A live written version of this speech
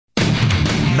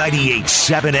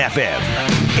98.7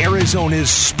 FM,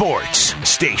 Arizona's sports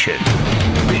station.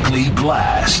 Bickley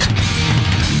Blast.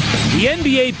 The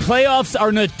NBA playoffs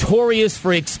are notorious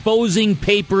for exposing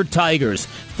paper tigers,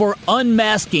 for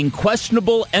unmasking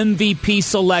questionable MVP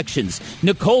selections.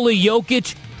 Nikola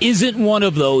Jokic isn't one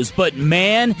of those, but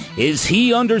man, is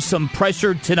he under some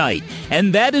pressure tonight.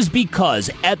 And that is because,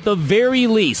 at the very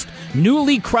least,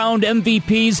 newly crowned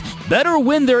MVPs better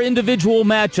win their individual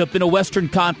matchup in a Western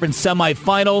Conference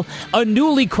semifinal. A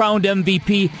newly crowned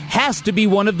MVP has to be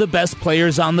one of the best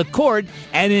players on the court,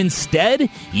 and instead,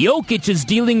 Jokic is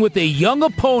dealing with a young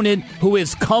opponent who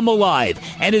has come alive.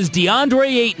 And as DeAndre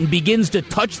Ayton begins to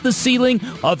touch the ceiling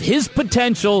of his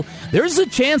potential, there's a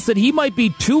chance that he might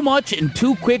be too much and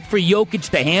too quick for Jokic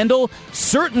to handle,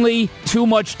 certainly too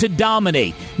much to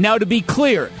dominate. Now, to be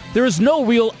clear, there is no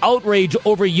real outrage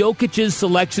over Jokic's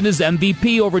selection as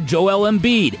MVP over Joel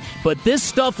Embiid, but this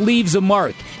stuff leaves a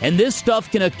mark, and this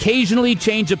stuff can occasionally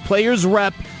change a player's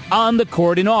rep on the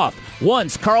court and off.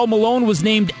 Once, Karl Malone was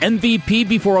named MVP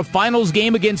before a finals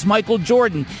game against Michael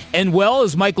Jordan. And, well,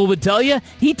 as Michael would tell you,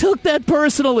 he took that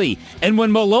personally. And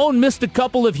when Malone missed a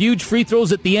couple of huge free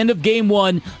throws at the end of Game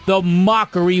 1, the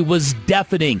mockery was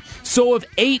deafening. So if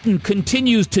Ayton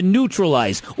continues to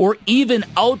neutralize or even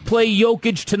outplay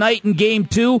Jokic tonight in Game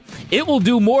 2, it will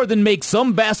do more than make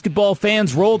some basketball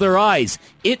fans roll their eyes.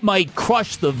 It might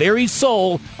crush the very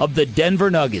soul of the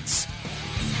Denver Nuggets.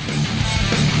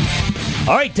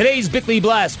 All right, today's Bickley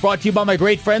Blast brought to you by my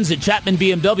great friends at Chapman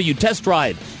BMW Test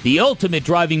Drive, the ultimate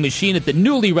driving machine at the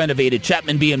newly renovated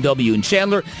Chapman BMW in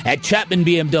Chandler, at Chapman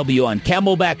BMW on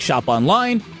Camelback. Shop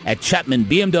online at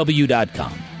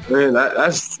chapmanbmw.com. Man,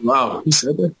 that's wow. He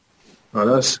said that?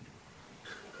 That's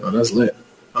lit.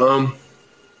 I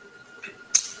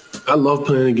love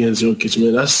playing against Jokic,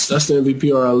 man. That's the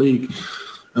MVP of our league.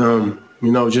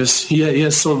 He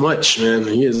has so much, man.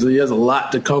 He has a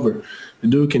lot to cover. The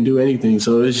dude can do anything,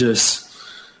 so it's just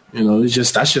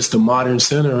that's just the modern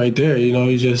center right there.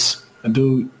 He's just a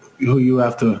dude who you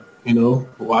have to,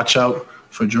 watch out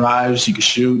for drives. He can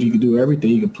shoot, he can do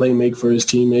everything. He can play make for his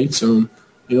teammates.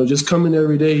 Just coming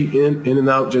every day in and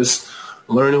out, just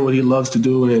learning what he loves to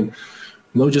do, and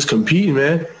just competing,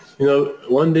 man.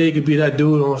 One day he could be that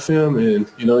dude on film, and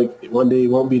one day he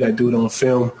won't be that dude on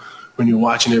film when you're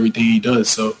watching everything he does.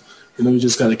 So you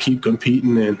just got to keep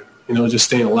competing and just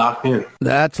staying locked in.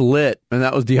 That's lit. And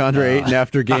that was DeAndre Ayton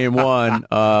after Game 1.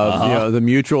 The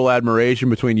mutual admiration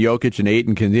between Jokic and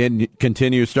Ayton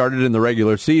continues, started in the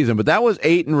regular season. But that was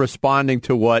Ayton responding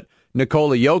to what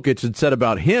Nikola Jokic had said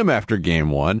about him after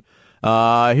Game 1.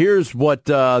 Here's what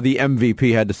the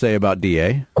MVP had to say about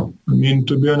DA. I mean,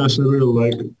 to be honest, I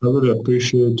really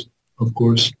appreciate, of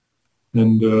course.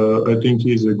 And I think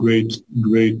he's a great,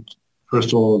 first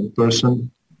of all, person.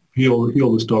 He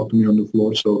always talked to me on the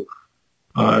floor, so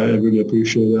I really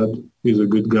appreciate that. He's a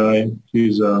good guy.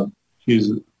 He's the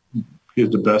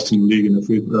best in the league in the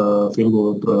field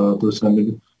goal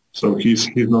percentage. So he's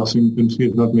not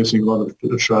missing a lot of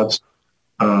shots.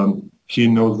 He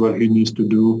knows what he needs to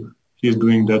do. He's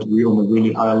doing that on a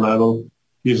really high level.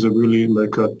 He's a really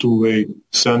like a two-way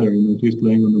center. He's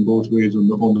playing on the both ways on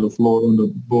the floor, on the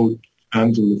both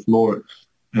ends of the floor,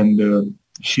 and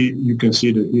you can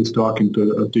see that he's talking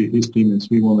to his teammates.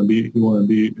 He want to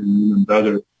be even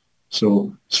better.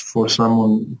 So for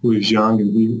someone who is young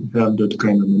and he have that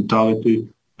kind of mentality,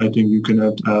 I think you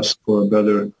cannot ask for a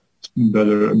better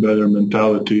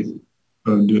mentality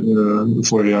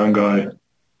for a young guy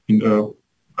in the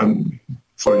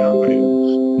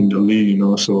league.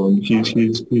 So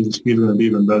he's going to be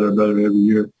even better every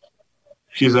year.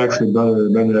 He's actually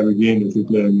better every game that we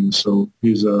play against. So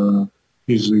he's doing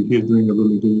a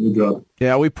really good job.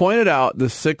 Yeah, we pointed out the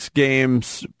 6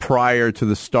 games prior to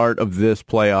the start of this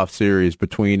playoff series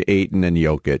between Ayton and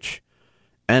Jokic.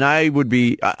 And I would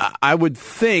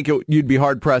think you'd be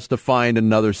hard-pressed to find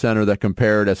another center that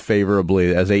compared as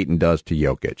favorably as Ayton does to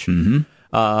Jokic.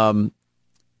 Mm-hmm.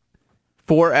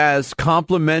 For as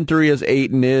complimentary as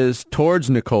Ayton is towards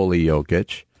Nikola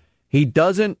Jokic, he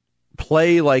doesn't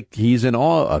play like he's in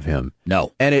awe of him.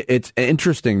 No. And it's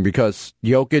interesting because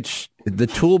Jokic, the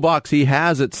toolbox he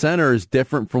has at center is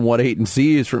different from what Ayton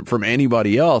sees from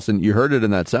anybody else. And you heard it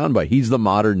in that soundbite. He's the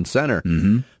modern center.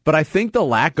 Mm-hmm. But I think the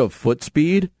lack of foot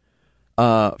speed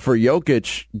for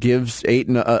Jokic gives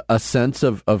Ayton a sense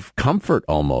of comfort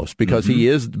almost because he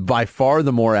is by far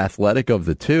the more athletic of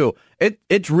the two.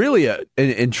 It's really an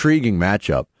intriguing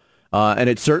matchup. And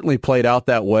it certainly played out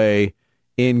that way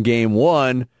in Game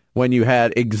 1 when you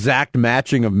had exact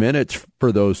matching of minutes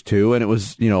for those two. And it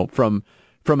was, from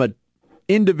a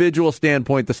individual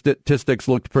standpoint, the statistics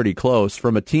looked pretty close.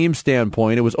 From a team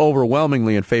standpoint, it was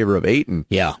overwhelmingly in favor of Ayton.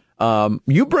 Yeah.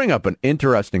 You bring up an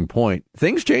interesting point.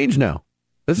 Things change now.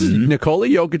 This is Nikola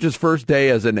Jokic's first day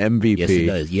as an MVP. Yes, it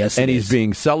does. Yes, and he's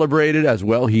being celebrated as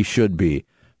well. He should be.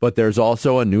 But there's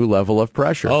also a new level of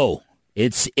pressure. Oh,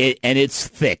 it's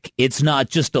thick. It's not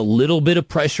just a little bit of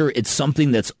pressure. It's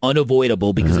something that's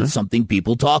unavoidable because it's something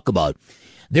people talk about.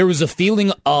 There was a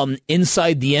feeling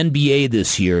inside the NBA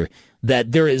this year that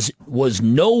was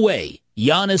no way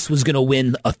Giannis was going to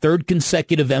win a third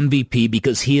consecutive MVP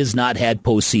because he has not had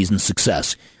postseason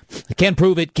success. I can't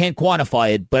prove it, can't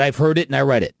quantify it, but I've heard it and I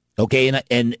read it. Okay,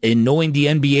 and knowing the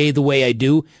NBA the way I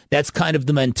do, that's kind of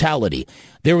the mentality.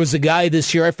 There was a guy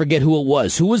this year, I forget who it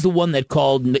was. Who was the one that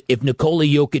called, if Nikola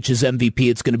Jokic is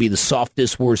MVP, it's going to be the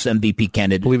softest, worst MVP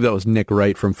candidate? I believe that was Nick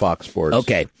Wright from Fox Sports.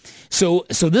 Okay, so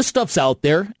this stuff's out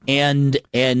there, and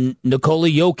Nikola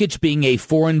Jokic being a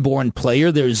foreign-born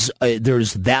player, there's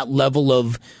that level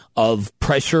of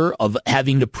pressure of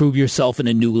having to prove yourself in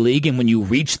a new league, and when you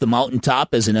reach the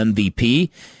mountaintop as an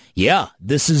MVP, yeah,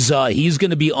 this is he's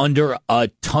going to be under a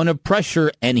ton of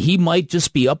pressure, and he might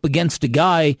just be up against a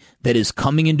guy that is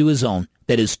coming into his own,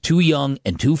 that is too young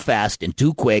and too fast and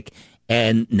too quick,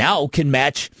 and now can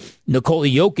match Nikola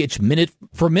Jokic minute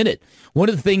for minute. One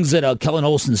of the things that Kellen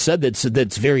Olson said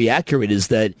that's very accurate is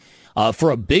that for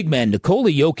a big man, Nikola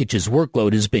Jokic's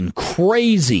workload has been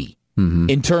crazy.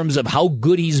 In terms of how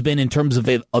good he's been in terms of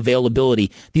availability.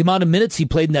 The amount of minutes he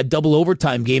played in that double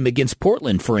overtime game against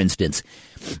Portland, for instance.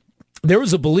 There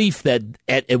was a belief that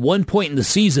at one point in the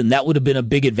season, that would have been a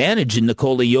big advantage in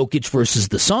Nikola Jokic versus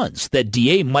the Suns, that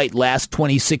DA might last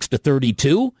 26 to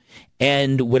 32,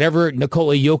 and whatever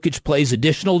Nikola Jokic plays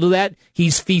additional to that,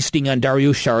 he's feasting on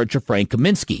Dario Saric or Frank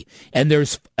Kaminsky. And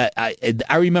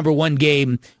I remember one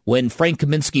game when Frank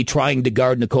Kaminsky trying to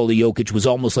guard Nikola Jokic was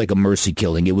almost like a mercy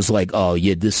killing. It was like, oh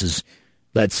yeah, let's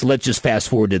just fast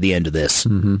forward to the end of this.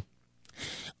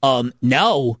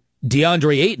 Now,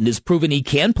 DeAndre Ayton has proven he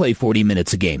can play 40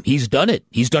 minutes a game. He's done it.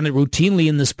 He's done it routinely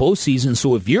in this postseason.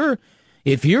 So if you're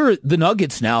the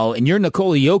Nuggets now and you're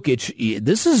Nikola Jokic,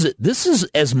 this is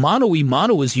as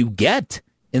mano-a-mano as you get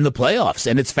in the playoffs,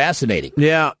 and it's fascinating.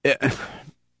 Yeah.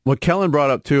 What Kellen brought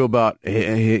up, too, about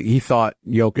he thought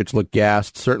Jokic looked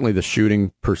gassed. Certainly the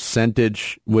shooting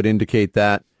percentage would indicate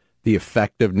that. The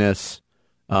effectiveness,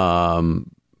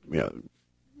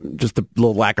 just the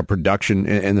little lack of production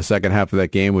in the second half of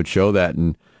that game would show that.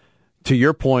 And to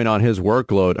your point on his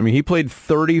workload, I mean, he played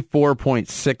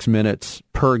 34.6 minutes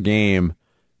per game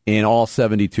in all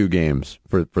 72 games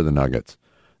for the Nuggets.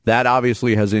 That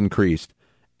obviously has increased.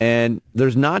 And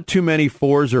there's not too many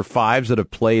 4s or 5s that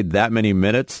have played that many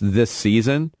minutes this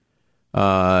season.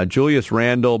 Julius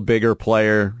Randle, bigger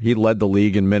player, he led the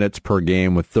league in minutes per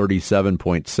game with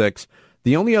 37.6.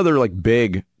 The only other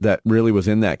big that really was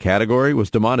in that category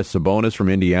was Domantas Sabonis from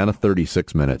Indiana,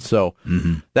 36 minutes. So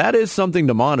that is something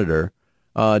to monitor.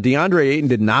 DeAndre Ayton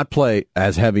did not play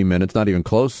as heavy minutes, not even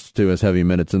close to as heavy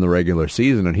minutes in the regular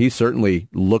season, and he certainly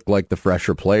looked like the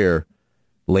fresher player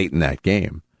late in that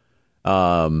game.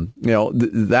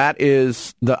 That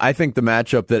is I think the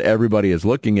matchup that everybody is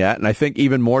looking at, and I think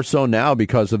even more so now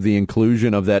because of the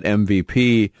inclusion of that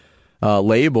MVP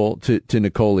label to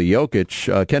Nikola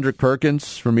Jokic. Kendrick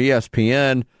Perkins from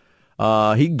ESPN,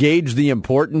 he gauged the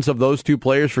importance of those two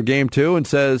players for Game 2 and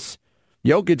says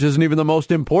Jokic isn't even the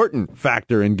most important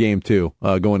factor in Game 2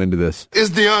 going into this. It's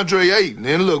DeAndre Ayton.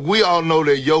 And look, we all know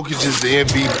that Jokic is the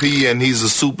MVP and he's a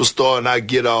superstar, and I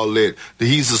get all that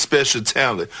he's a special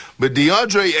talent. But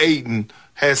DeAndre Ayton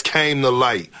has came to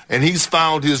light, and he's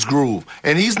found his groove.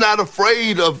 And he's not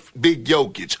afraid of Big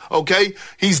Jokic, okay?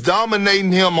 He's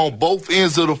dominating him on both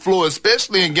ends of the floor,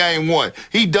 especially in Game 1.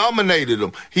 He dominated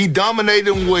him. He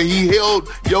dominated him where he held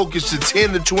Jokic to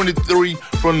 10 to 23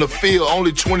 from the field,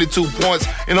 only 22 points.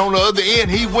 And on the other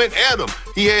end, he went at him.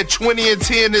 He had 20 and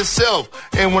 10 himself.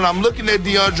 And when I'm looking at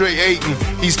DeAndre Ayton,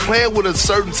 he's playing with a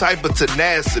certain type of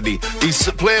tenacity. He's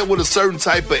playing with a certain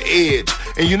type of edge.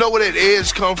 And you know where that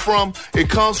edge comes from? It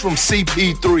comes from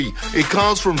CP3. It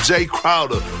comes from Jay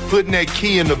Crowder putting that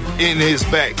key in his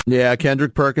back. Yeah,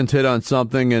 Kendrick Perkins hit on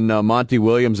something, and Monty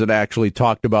Williams had actually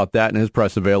talked about that in his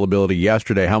press availability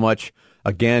yesterday, how much,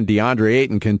 again, DeAndre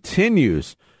Ayton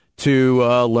continues to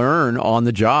learn on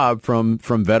the job from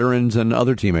veterans and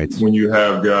other teammates. When you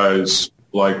have guys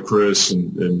like Chris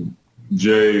and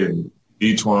Jay and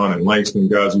Etwan and Langston,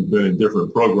 guys who've been in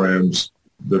different programs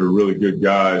that are really good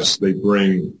guys, they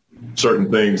bring certain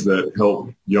things that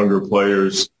help younger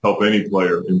players, help any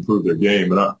player improve their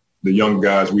game. And the young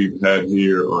guys we've had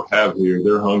here or have here,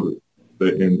 they're hungry.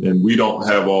 And we don't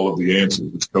have all of the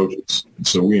answers as coaches. And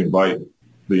so we invite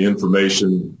the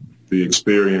information, the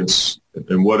experience,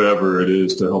 and whatever it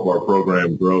is to help our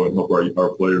program grow and help our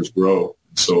players grow.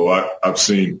 So I've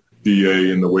seen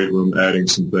DA in the weight room adding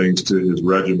some things to his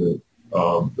regimen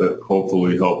that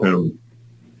hopefully help him,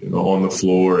 on the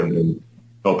floor and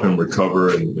help him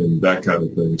recover and that kind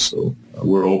of thing. So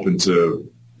we're open to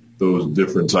those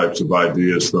different types of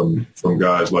ideas from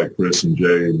guys like Chris and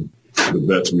Jay and the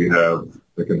vets we have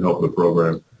that can help the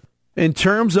program. In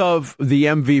terms of the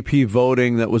MVP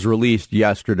voting that was released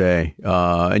yesterday,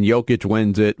 and Jokic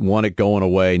won it going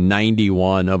away,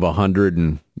 91 of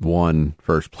 101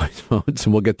 first-place votes,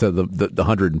 and we'll get to the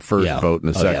 101st vote in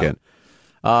a second.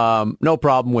 No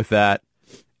problem with that.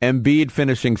 Embiid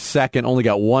finishing second, only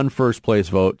got 1 first-place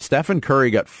vote. Stephen Curry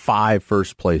got 5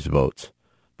 first-place votes,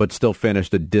 but still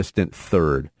finished a distant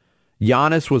third.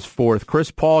 Giannis was fourth.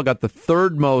 Chris Paul got the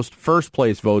third most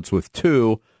first-place votes with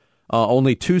 2.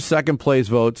 Only 2 second-place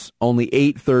votes, only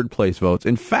 8 third-place votes.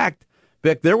 In fact,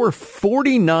 Vic, there were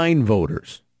 49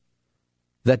 voters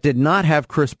that did not have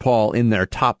Chris Paul in their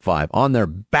top 5 on their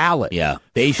ballot. Yeah,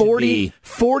 they should be.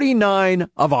 49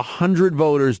 of 100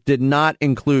 voters did not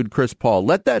include Chris Paul.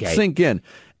 Let that sink in.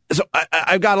 So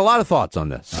I've got a lot of thoughts on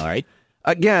this. All right.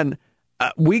 Again,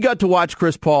 we got to watch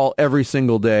Chris Paul every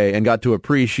single day and got to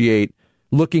appreciate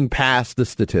looking past the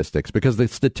statistics, because the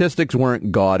statistics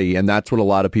weren't gaudy, and that's what a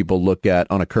lot of people look at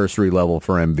on a cursory level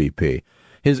for MVP.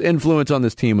 His influence on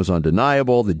this team was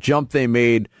undeniable. The jump they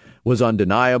made was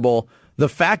undeniable. The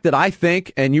fact that I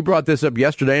think, and you brought this up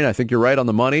yesterday, and I think you're right on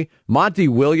the money, Monty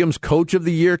Williams' Coach of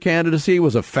the Year candidacy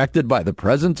was affected by the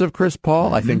presence of Chris Paul.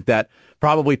 Mm-hmm. I think that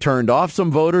probably turned off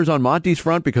some voters on Monty's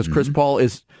front, because Chris Paul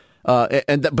is...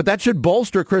 but that should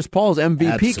bolster Chris Paul's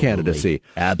MVP candidacy.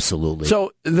 Absolutely.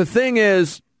 So the thing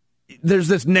is, there's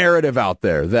this narrative out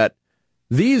there that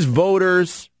these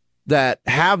voters that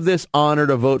have this honor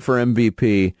to vote for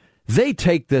MVP, they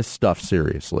take this stuff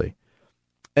seriously.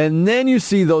 And then you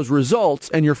see those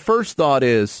results, and your first thought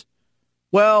is,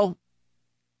 well,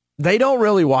 they don't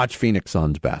really watch Phoenix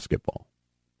Suns basketball.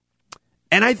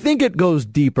 And I think it goes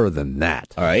deeper than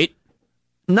that. All right.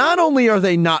 Not only are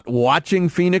they not watching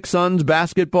Phoenix Suns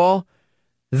basketball,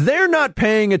 they're not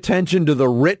paying attention to the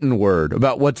written word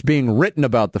about what's being written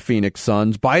about the Phoenix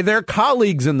Suns by their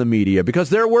colleagues in the media, because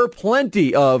there were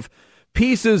plenty of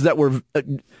pieces that were...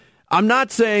 I'm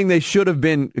not saying they should have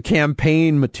been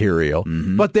campaign material,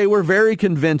 but they were very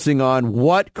convincing on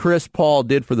what Chris Paul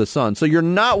did for the Suns. So you're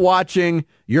not watching,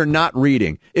 you're not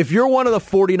reading. If you're one of the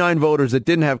 49 voters that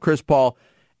didn't have Chris Paul,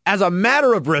 as a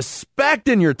matter of respect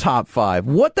in your top 5,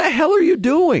 what the hell are you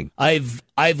doing?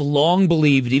 I've long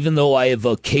believed, even though I have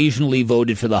occasionally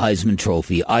voted for the Heisman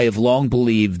Trophy, I have long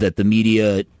believed that the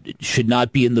media should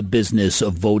not be in the business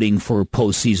of voting for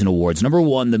postseason awards. Number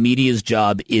one, the media's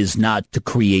job is not to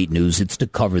create news; it's to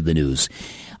cover the news.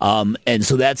 And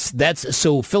so that's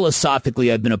so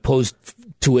philosophically, I've been opposed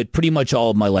to it pretty much all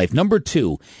of my life. Number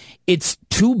two, it's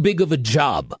too big of a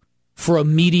job for a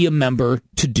media member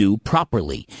to do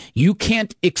properly. You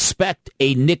can't expect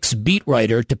a Knicks beat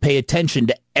writer to pay attention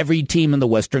to every team in the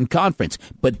Western Conference,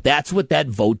 but that's what that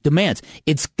vote demands.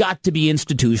 It's got to be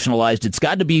institutionalized. It's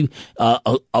got to be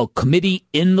a committee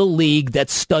in the league that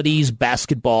studies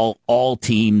basketball, all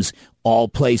teams, all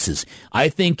places. I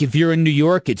think if you're in New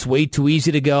York, it's way too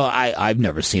easy to go, I've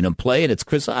never seen them play, and it's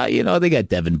Chris, they got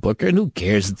Devin Booker, and who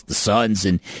cares? It's the Suns,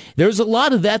 and there's a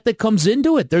lot of that comes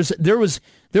into it.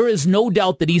 There is no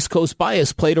doubt that East Coast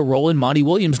bias played a role in Monty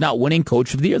Williams not winning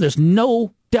Coach of the Year. There's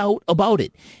no doubt about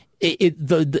it.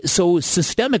 So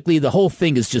systemically, the whole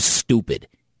thing is just stupid.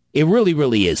 It really,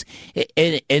 really is.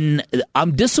 And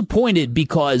I'm disappointed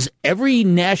because every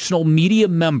national media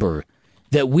member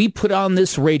that we put on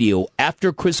this radio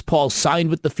after Chris Paul signed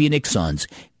with the Phoenix Suns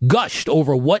gushed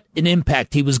over what an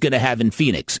impact he was going to have in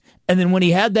Phoenix. And then when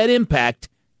he had that impact,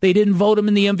 they didn't vote him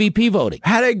in the MVP voting.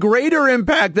 Had a greater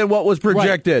impact than what was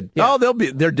projected. Right. Yeah. Oh,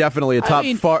 they're definitely a top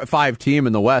 5 team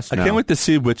in the West now. I can't wait to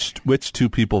see which 2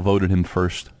 people voted him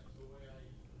first.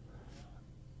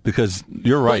 Because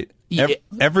you're right.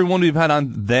 Everyone we've had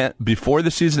on that before the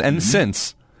season and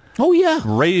since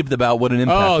raved about what an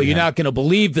impact he had. You're not going to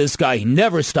believe this guy. He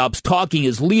never stops talking.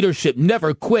 His leadership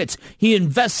never quits. He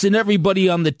invests in everybody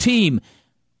on the team.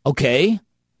 Okay.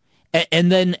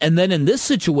 And then in this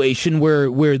situation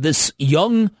where this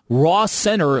young raw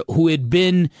center who had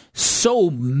been so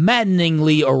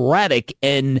maddeningly erratic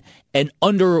and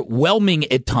underwhelming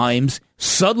at times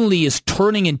suddenly is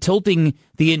turning and tilting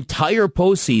the entire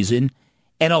postseason,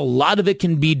 and a lot of it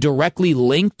can be directly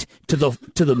linked to the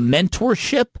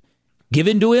mentorship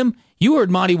given to him. You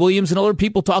heard Monty Williams and other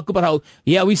people talk about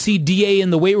how we see DA in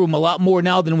the weight room a lot more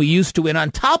now than we used to, and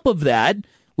on top of that,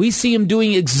 We see him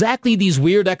doing exactly these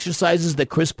weird exercises that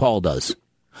Chris Paul does.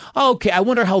 Okay, I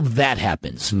wonder how that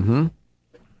happens. Mm-hmm.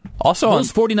 Also,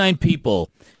 those 49 people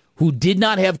who did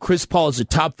not have Chris Paul as a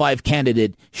top 5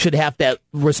 candidate should have to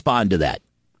respond to that.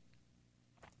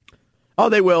 Oh,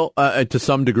 they will to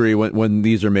some degree when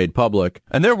these are made public.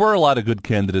 And there were a lot of good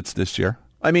candidates this year.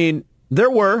 I mean, there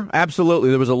were, absolutely.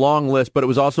 There was a long list, but it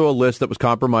was also a list that was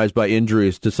compromised by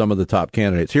injuries to some of the top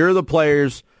candidates. Here are the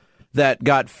players that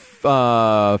got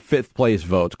fifth-place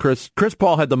votes. Chris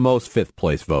Paul had the most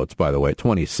fifth-place votes, by the way,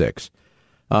 26.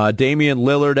 Damian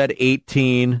Lillard had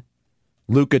 18.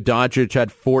 Luka Doncic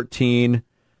had 14.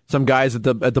 Some guys at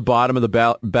the bottom of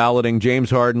the balloting, James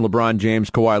Harden, LeBron James,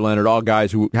 Kawhi Leonard, all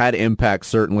guys who had impact,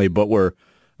 certainly, but were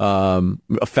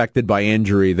affected by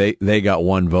injury. They got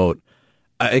one vote.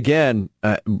 Again,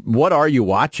 what are you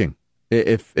watching?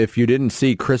 If you didn't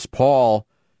see Chris Paul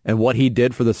and what he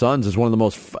did for the Suns is one of the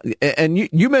most... And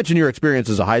you mentioned your experience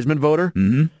as a Heisman voter.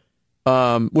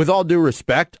 Mm-hmm. With all due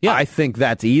respect, yeah. I think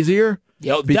that's easier.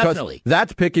 Yeah, because definitely.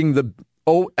 That's picking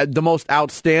the most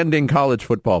outstanding college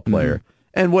football player. Mm-hmm.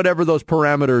 And whatever those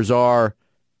parameters are,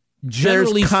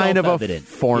 generally there's kind of a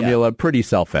formula, pretty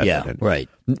self-evident. Yeah, right.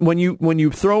 When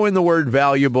you throw in the word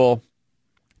valuable,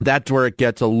 that's where it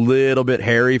gets a little bit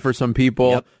hairy for some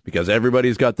people because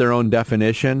everybody's got their own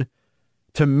definition.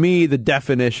 To me, the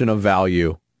definition of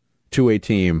value to a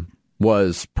team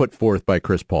was put forth by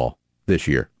Chris Paul this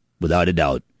year. Without a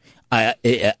doubt.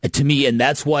 To me, and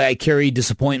that's why I carry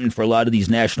disappointment for a lot of these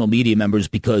national media members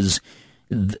because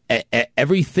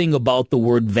everything about the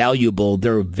word valuable,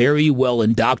 they're very well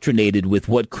indoctrinated with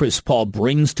what Chris Paul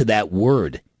brings to that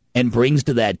word and brings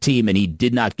to that team, and he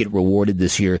did not get rewarded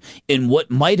this year in what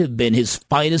might have been his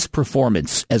finest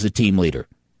performance as a team leader.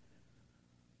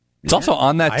 It's also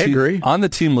on that on the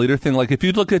team leader thing. Like if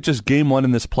you look at just game one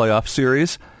in this playoff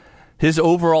series, his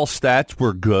overall stats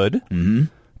were good,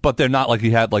 but they're not like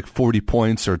he had like 40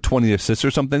 points or 20 assists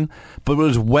or something. But it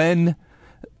was when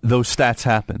those stats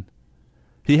happened.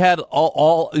 He had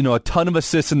a ton of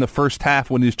assists in the first half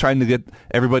when he was trying to get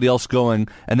everybody else going,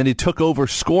 and then he took over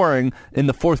scoring in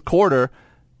the fourth quarter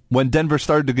when Denver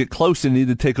started to get close and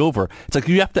needed to take over. It's like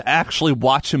you have to actually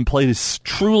watch him play to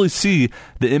truly see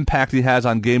the impact he has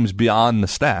on games beyond the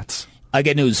stats. I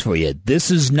got news for you.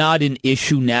 This is not an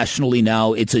issue nationally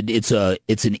now. It's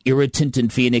an irritant in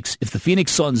Phoenix. If the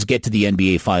Phoenix Suns get to the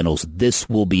NBA Finals, this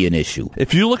will be an issue.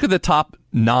 If you look at the top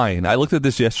 9, I looked at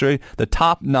this yesterday, the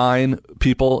top 9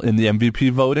 people in the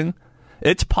MVP voting,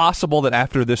 it's possible that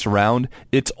after this round,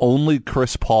 it's only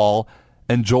Chris Paul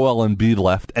and Joel Embiid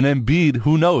left. And Embiid,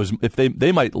 who knows, if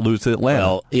they might lose to Atlanta.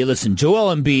 Well, hey, listen,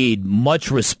 Joel Embiid,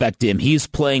 much respect to him. He's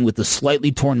playing with a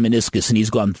slightly torn meniscus, and he's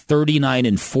gone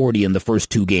 39-40 in the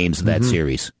first 2 games of that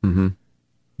series. Mm-hmm.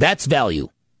 That's value.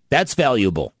 That's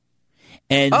valuable.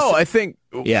 And I think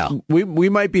we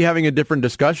might be having a different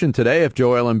discussion today if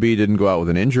Joel Embiid didn't go out with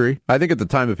an injury. I think at the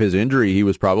time of his injury, he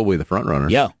was probably the front runner.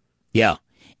 Yeah.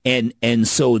 And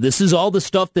so this is all the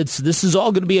stuff this is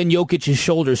all going to be on Jokic's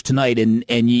shoulders tonight, and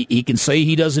he can say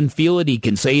he doesn't feel it, he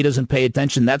can say he doesn't pay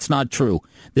attention. That's not true.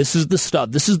 This is the stuff.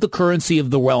 This is the currency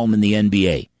of the realm in the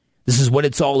NBA. This is what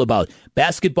it's all about.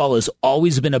 Basketball has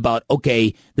always been about,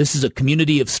 okay, this is a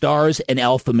community of stars and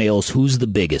alpha males. Who's the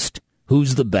biggest?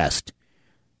 Who's the best?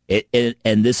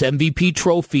 And this MVP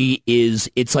trophy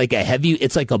it's like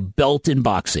a belt in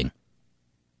boxing.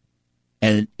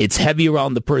 And it's heavy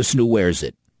around the person who wears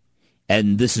it.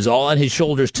 And this is all on his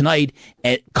shoulders tonight,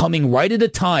 and coming right at a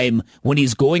time when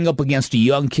he's going up against a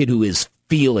young kid who is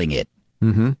feeling it.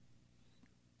 Mm-hmm.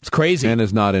 It's crazy. And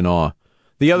is not in awe.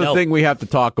 The other thing we have to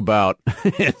talk about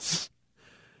is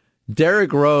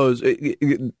Derrick Rose.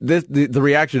 The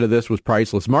reaction to this was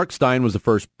priceless. Mark Stein was the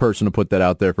first person to put that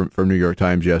out there from New York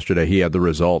Times yesterday. He had the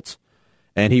results,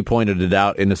 and he pointed it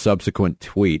out in a subsequent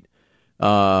tweet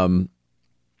that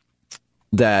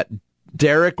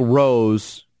Derrick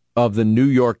Rose of the New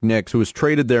York Knicks, who was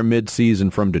traded there mid-season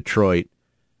from Detroit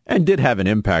and did have an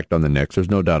impact on the Knicks, there's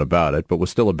no doubt about it, but was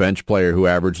still a bench player who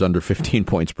averaged under 15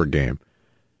 points per game.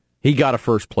 He got a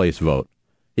first-place vote.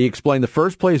 He explained the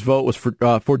first-place vote was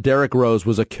for Derrick Rose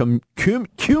was a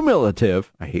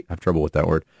cumulative, I have trouble with that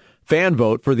word, fan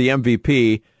vote for the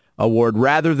MVP award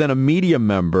rather than a media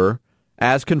member,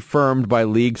 as confirmed by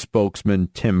league spokesman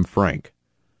Tim Frank.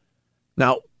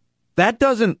 Now, that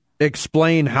doesn't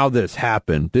explain how this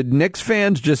happened. Did Knicks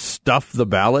fans just stuff the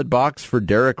ballot box for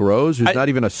Derrick Rose, who's not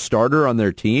even a starter on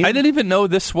their team? I didn't even know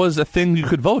this was a thing you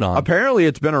could vote on. Apparently,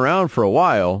 it's been around for a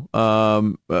while.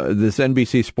 This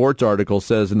NBC Sports article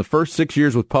says, in the first 6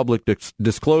 years with public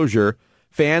disclosure,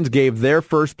 fans gave their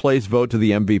first-place vote to the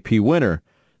MVP winner.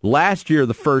 Last year,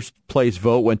 the first-place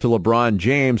vote went to LeBron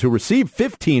James, who received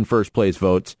 15 first-place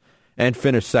votes and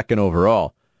finished second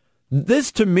overall.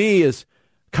 This, to me, is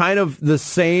kind of the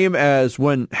same as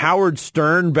when Howard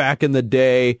Stern back in the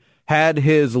day had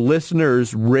his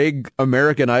listeners rig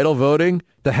American Idol voting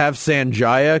to have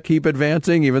Sanjaya keep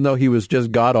advancing, even though he was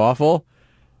just god-awful.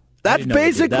 That's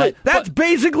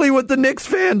basically what the Knicks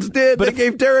fans did. They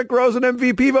gave Derrick Rose an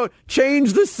MVP vote.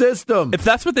 Change the system. If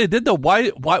that's what they did, though,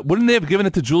 why wouldn't they have given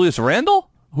it to Julius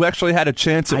Randle, who actually had a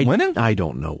chance at winning? I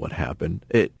don't know what happened.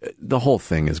 The whole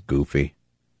thing is goofy.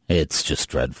 It's just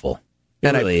dreadful.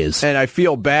 It really is. And I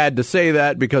feel bad to say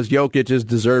that because Jokic is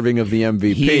deserving of the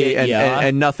MVP,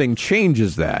 and nothing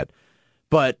changes that.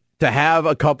 But to have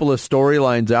a couple of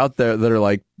storylines out there that are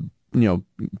like,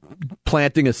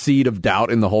 planting a seed of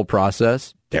doubt in the whole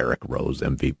process. Derrick Rose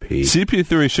MVP.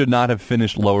 CP3 should not have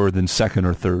finished lower than second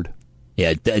or third.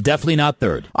 Yeah, definitely not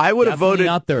third. I would have voted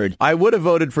not third. I would have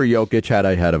voted for Jokic had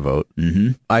I had a vote.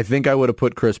 Mm-hmm. I think I would have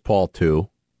put Chris Paul 2,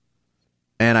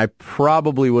 and I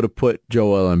probably would have put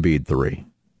Joel Embiid 3.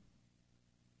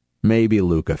 Maybe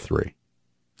Luka 3.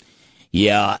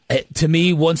 Yeah, to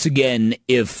me, once again,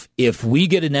 if we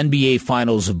get an NBA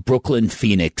Finals of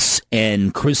Brooklyn-Phoenix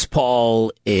and Chris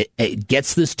Paul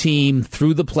gets this team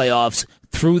through the playoffs,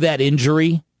 through that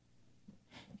injury,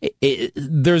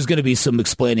 there's going to be some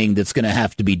explaining that's going to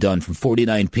have to be done from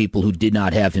 49 people who did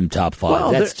not have him top 5.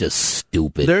 Well, that's just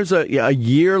stupid. There's a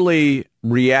yearly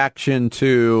reaction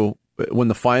to when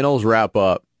the finals wrap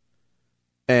up,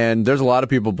 and there's a lot of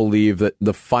people believe that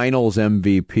the finals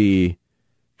MVP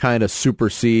kind of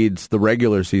supersedes the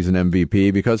regular season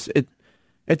MVP because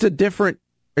it's a different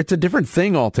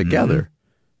thing altogether.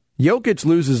 Mm-hmm. Jokic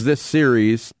loses this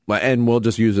series, and we'll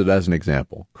just use it as an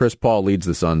example. Chris Paul leads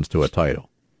the Suns to a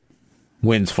title,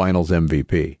 wins Finals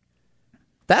MVP.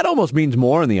 That almost means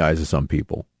more in the eyes of some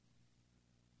people.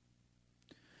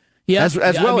 Yeah,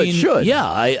 it should. Yeah,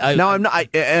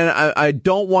 I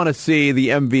don't want to see the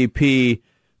MVP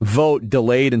vote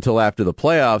delayed until after the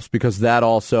playoffs because that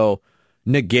also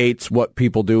negates what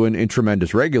people do in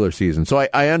tremendous regular season. So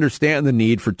I understand the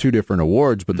need for two different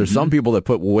awards, but there's some people that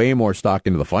put way more stock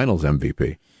into the finals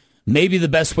MVP. Maybe the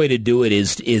best way to do it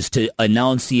is to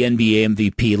announce the NBA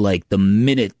MVP like the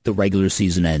minute the regular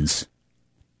season ends.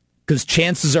 Because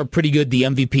chances are pretty good the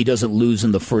MVP doesn't lose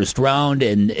in the first round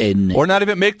and or not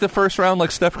even make the first round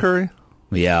like Steph Curry.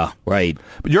 Yeah, right.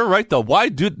 But you're right, though. Why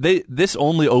do they? This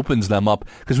only opens them up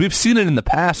because we've seen it in the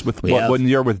past with one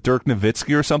year with Dirk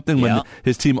Nowitzki or something when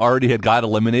his team already had got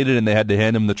eliminated and they had to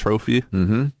hand him the trophy.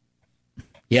 Mm-hmm.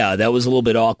 Yeah, that was a little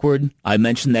bit awkward. I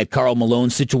mentioned that Karl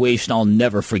Malone situation. I'll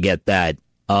never forget that.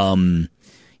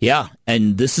 Yeah,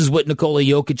 and this is what Nikola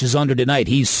Jokic is under tonight.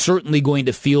 He's certainly going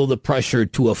to feel the pressure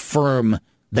to affirm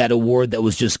that award that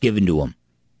was just given to him.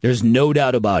 There's no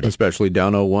doubt about it. Especially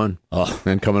down 0-1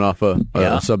 and coming off a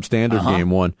substandard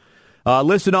game 1.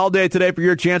 Listen all day today for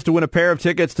your chance to win a pair of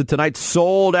tickets to tonight's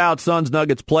sold-out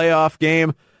Suns-Nuggets playoff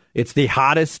game. It's the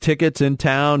hottest tickets in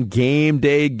town game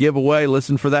day giveaway.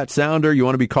 Listen for that sounder. You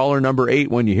want to be caller number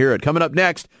 8 when you hear it. Coming up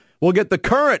next, we'll get the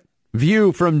current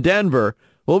view from Denver.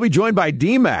 We'll be joined by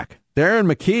D-Mac. Darren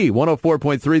McKee,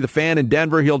 104.3 The Fan in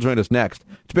Denver. He'll join us next.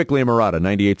 It's Bickley+Marotta,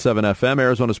 98.7 FM,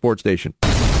 Arizona Sports Station.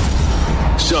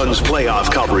 Suns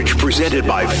playoff coverage presented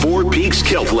by Four Peaks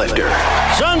Kilt Lifter.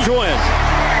 Suns win.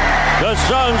 The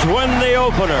Suns win the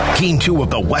opener. Game 2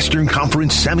 of the Western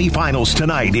Conference semifinals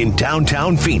tonight in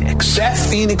downtown Phoenix. That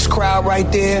Phoenix crowd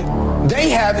right there,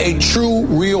 they have a true,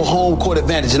 real home court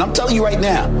advantage. And I'm telling you right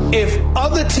now, if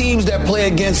other teams that play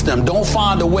against them don't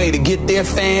find a way to get their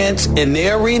fans in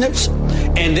their arenas,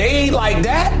 and they ain't like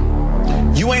that,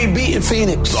 you ain't beating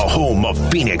Phoenix. The home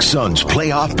of Phoenix Suns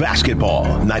playoff basketball.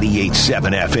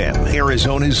 98.7 FM,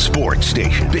 Arizona's sports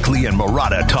station.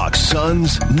 Bickley+Marotta talk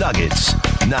Suns Nuggets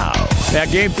now. Yeah,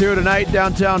 game 2 tonight,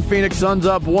 downtown Phoenix. Suns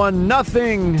up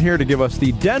 1-0. Here to give us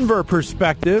the Denver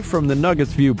perspective from the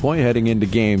Nuggets viewpoint heading into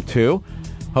game 2.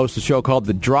 Hosts a show called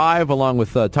The Drive along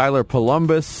with Tyler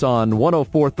Columbus on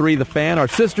 104.3 The Fan, our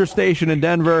sister station in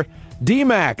Denver.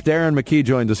 D-Mac, Darren McKee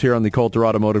joins us here on the Coulter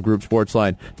Automotive Group Sports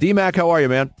Line. D-Mac, how are you,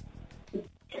 man?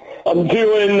 I'm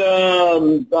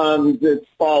doing, it's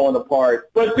falling apart,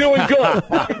 but doing good.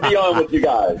 Happy to be on with you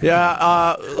guys.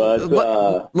 Yeah,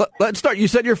 let's start. You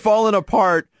said you're falling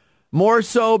apart more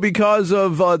so because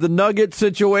of the Nugget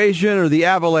situation or the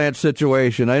Avalanche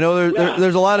situation. I know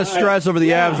there's a lot of stress over the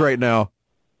Avs right now.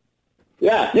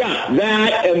 Yeah,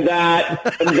 that and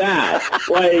that and that.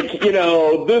 Like,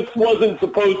 this wasn't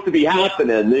supposed to be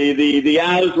happening. The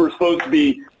Avs were supposed to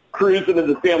be cruising to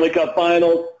the Stanley Cup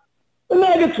Finals. The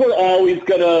Nuggets were always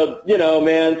going to,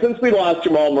 man, since we lost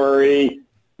Jamal Murray,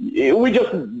 we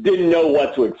just didn't know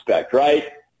what to expect, right?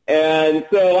 And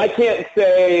so I can't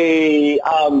say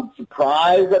I'm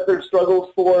surprised that there's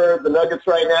struggles for the Nuggets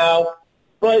right now,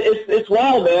 but it's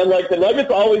wild, man. Like, the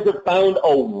Nuggets always have found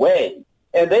a way,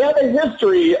 and they have a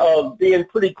history of being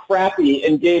pretty crappy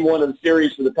in game one of the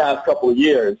series for the past couple of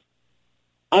years.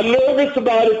 I'm nervous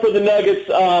about it for the Nuggets'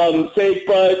 sake,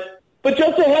 but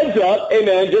just a heads up, hey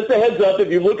man, just a heads up. If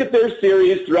you look at their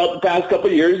series throughout the past couple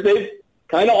of years, they've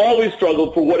kind of always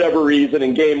struggled for whatever reason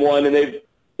in game one, and they've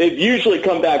usually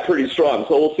come back pretty strong.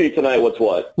 So we'll see tonight what's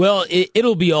what. Well,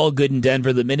 it'll be all good in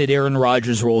Denver the minute Aaron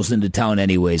Rodgers rolls into town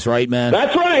anyways, right, man?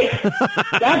 That's right.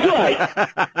 That's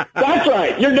right. That's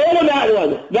right. You're knowing that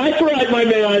one. That's right, my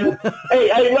man.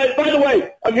 Hey, by the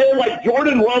way, I'm hearing like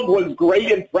Jordan Love was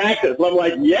great in practice. I'm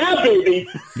like, yeah, baby.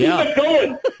 Keep it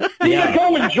going. Keep it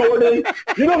going, Jordan.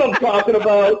 You know what I'm talking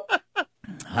about.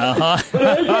 Uh-huh. But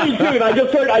here's what he's doing. I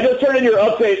just heard in your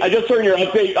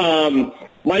update,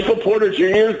 Michael Porter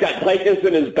Jr.'s got tightness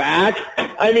in his back.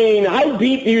 I mean, how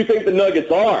deep do you think the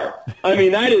Nuggets are? I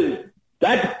mean,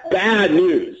 that's bad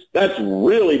news. That's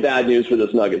really bad news for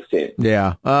this Nuggets team.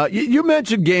 Yeah. You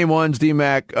mentioned game ones,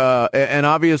 D-Mac, and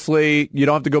obviously you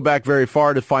don't have to go back very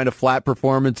far to find a flat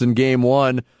performance in game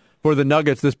one for the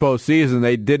Nuggets this postseason.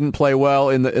 They didn't play well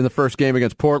in the first game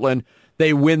against Portland.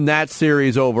 They win that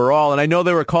series overall, and I know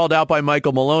they were called out by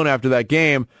Michael Malone after that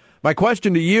game. My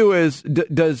question to you is,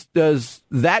 does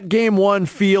that game one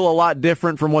feel a lot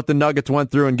different from what the Nuggets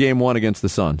went through in game one against the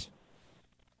Suns?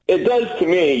 It does to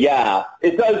me, yeah.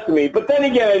 It does to me. But then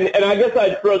again, and I guess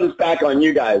I'd throw this back on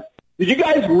you guys. Did you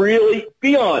guys really,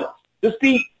 be honest, just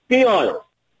be honest,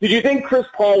 did you think Chris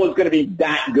Paul was going to be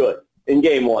that good in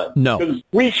game one? No. Because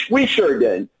we sure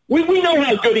did. We know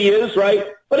how good he is, right?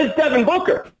 But it's Devin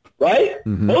Booker, right?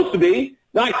 Mm-hmm. Supposed to be,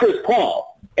 not Chris Paul.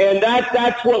 And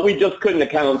that's what we just couldn't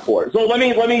account for. So I'll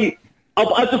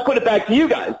just put it back to you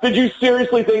guys. Did you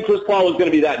seriously think Chris Paul was going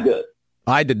to be that good?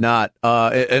 I did not.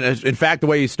 And in fact, the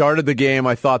way he started the game,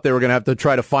 I thought they were going to have to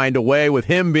try to find a way with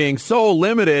him being so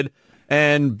limited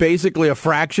and basically a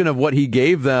fraction of what he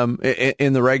gave them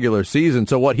in the regular season.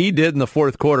 So what he did in the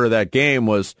fourth quarter of that game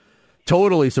was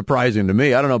totally surprising to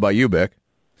me. I don't know about you, Bick.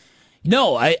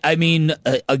 No, I mean,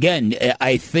 again,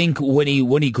 I think when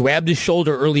he grabbed his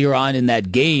shoulder earlier on in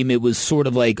that game, it was sort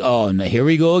of like, oh, here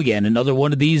we go again, another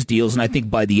one of these deals. And I think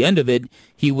by the end of it,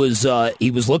 he was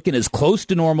looking as close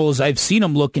to normal as I've seen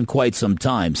him look in quite some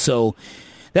time. So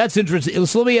that's interesting.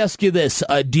 So let me ask you this: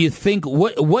 do you think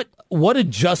what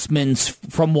adjustments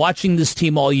from watching this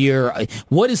team all year?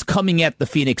 What is coming at the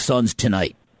Phoenix Suns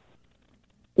tonight?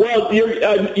 Well,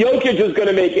 Jokic is going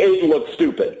to make Ayton look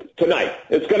stupid tonight.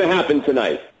 It's going to happen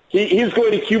tonight. He's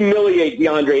going to humiliate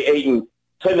DeAndre Ayton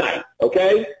tonight,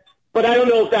 okay? But I don't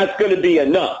know if that's going to be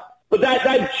enough. But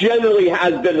that generally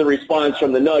has been the response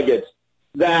from the Nuggets,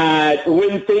 that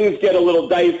when things get a little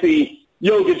dicey,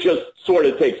 Jokic just sort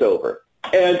of takes over.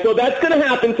 And so that's going to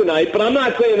happen tonight, but I'm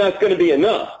not saying that's going to be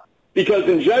enough. Because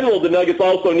in general, the Nuggets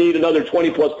also need another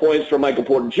 20-plus points from Michael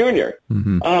Porter Jr.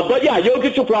 Mm-hmm. But yeah,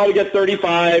 Jokic will probably get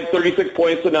 35, 36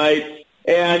 points tonight,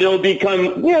 and it'll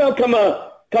become,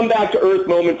 come back to earth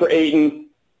moment for Ayton.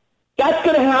 That's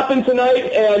going to happen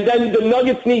tonight, and then the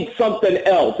Nuggets need something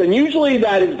else. And usually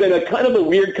that has been a kind of a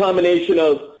weird combination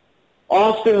of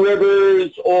Austin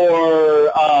Rivers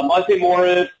or Monte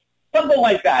Morris, something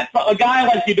like that. A guy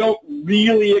like you don't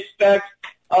really expect.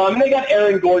 And they got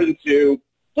Aaron Gordon, too.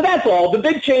 So that's all. The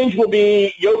big change will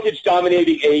be Jokic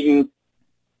dominating Ayton.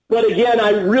 But again, I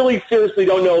really seriously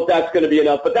don't know if that's going to be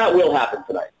enough, but that will happen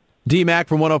tonight. D-Mac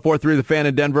from 104.3 The Fan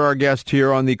in Denver, our guest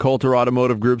here on the Coulter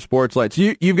Automotive Group Sports Lights.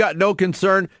 You've got no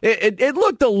concern. It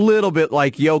looked a little bit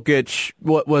like Jokic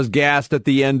was gassed at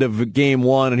the end of game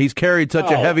one, and he's carried such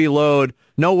a heavy load.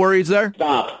 No worries there?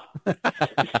 Stop.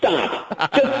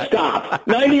 Just stop.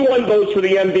 91 votes for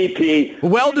the MVP.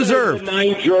 Well-deserved. The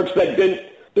 9 jerks that didn't.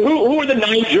 Who are the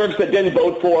 9 jerks that didn't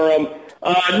vote for him?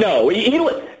 No, he's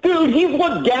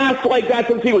looked gassed like that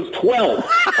since he was 12.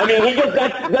 I mean,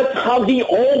 that's how he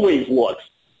always looks.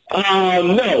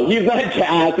 No, he's not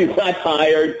gassed. He's not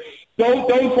tired. Don't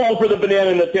fall for the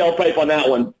banana in the tailpipe on that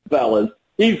one, fellas.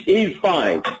 He's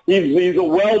fine. He's a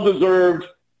well-deserved,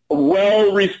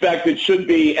 well-respected, should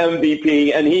be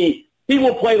MVP, and he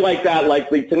will play like that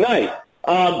likely tonight.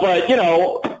 But,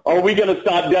 are we going to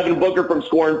stop Devin Booker from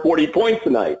scoring 40 points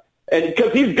tonight? And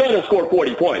because he's going to score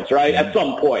 40 points, right, at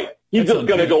some point. He's just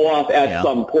going to go off at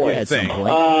some point. At some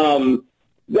point.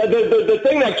 The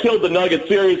thing that killed the Nuggets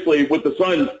seriously with the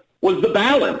Suns was the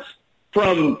balance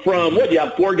from what, you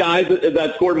have 4 guys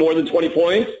that scored more than 20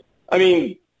 points? I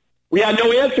mean, we had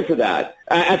no answer for that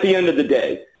at the end of the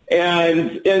day.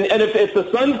 And if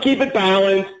the Suns keep it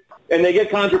balanced and they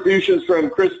get contributions from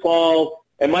Chris Paul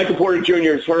and Michael Porter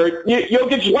Jr. is hurt,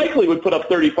 Jokic likely would put up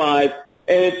 35,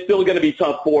 and it's still going to be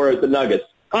tough for the Nuggets.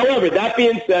 However, that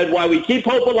being said, why we keep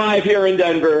hope alive here in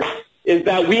Denver is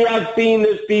that we have seen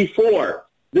this before.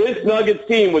 This Nuggets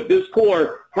team with this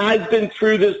core has been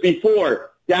through this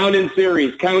before, down in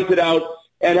series, counted out,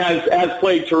 and has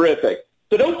played terrific.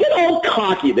 So don't get all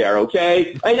cocky there,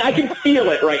 okay? I can feel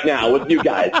it right now with you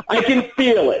guys. I can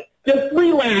feel it. Just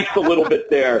relax a little bit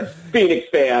there, Phoenix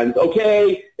fans,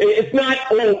 okay? It's not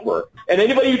over. And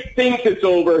anybody who thinks it's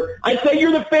over, I say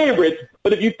you're the favorites,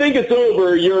 but if you think it's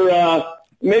over, you're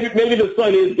maybe the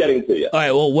sun is getting to you. All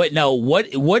right, well,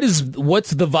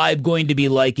 what's the vibe going to be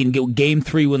like in Game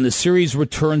 3 when the series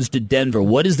returns to Denver?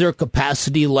 What is their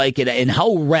capacity like, and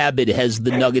how rabid has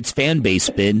the Nuggets fan base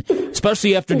been,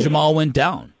 especially after Jamal went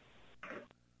down?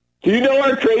 Do you know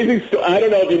our crazy story? I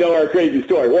don't know if you know our crazy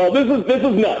story. Well, this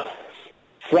is nuts.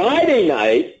 Friday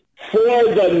night for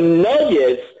the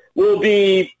Nuggets will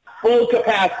be full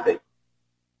capacity.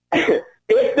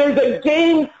 If there's a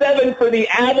Game 7 for the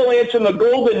Avalanche and the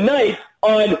Golden Knights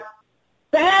on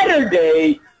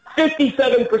Saturday,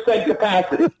 57%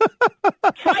 capacity.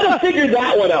 Try to figure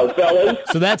that one out, fellas.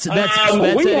 So that's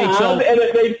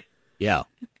NHL. Yeah.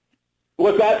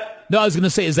 What's that? No, I was going to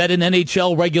say, is that an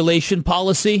NHL regulation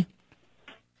policy?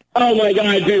 Oh, my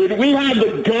God, dude. We have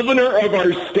the governor of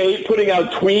our state putting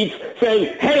out tweets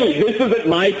saying, hey, this isn't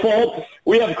my fault.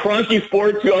 We have Cronky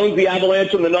Sports, who owns the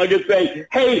Avalanche and the Nuggets, saying,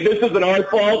 hey, this isn't our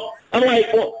fault. I'm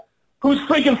like, well, whose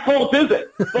freaking fault is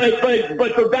it?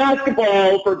 But for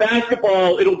basketball,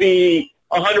 it'll be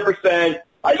 100%.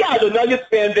 Yeah, the Nuggets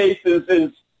fan base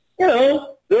is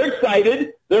they're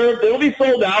excited. It'll be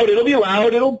sold out. It'll be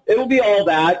loud. It'll be all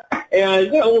that.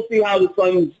 And, we'll see how the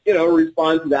Suns,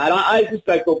 respond to that. I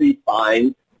suspect they'll be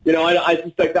fine. I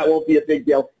suspect that won't be a big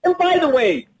deal. And by the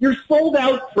way, your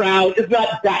sold-out crowd is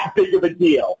not that big of a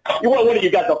deal. You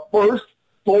got the first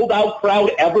sold-out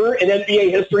crowd ever in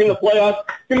NBA history in the playoffs?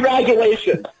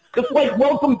 Congratulations. Just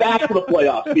welcome back to the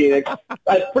playoffs, Phoenix.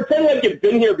 Pretend like you've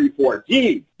been here before.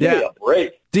 Gee, give me a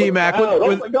break. D-Mac,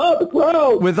 oh my God, the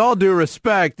crowd. With all due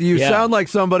respect, you sound like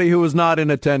somebody who was not in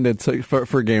attendance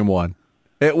for Game 1.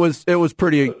 It was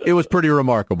pretty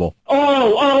remarkable.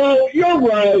 Oh, you're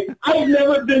right. I've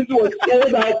never been to a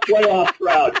sold-out playoff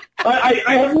crowd. I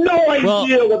have no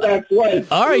idea what that's like.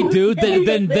 All right, dude.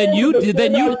 Then you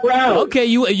okay.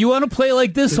 You want to play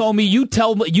like this, homie? You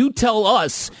tell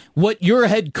us what your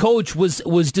head coach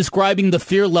was describing the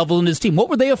fear level in his team. What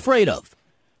were they afraid of?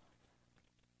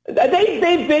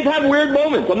 They've had weird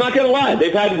moments. I'm not going to lie.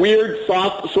 They've had weird,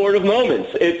 soft sort of moments.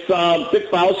 It's 6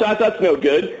 foul shots. That's no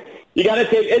good. You got to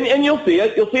take, and you'll see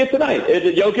it. You'll see it tonight.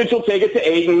 Jokic will take it to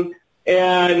Ayton,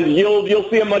 and you'll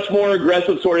see a much more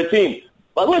aggressive sort of team.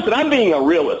 But listen, I'm being a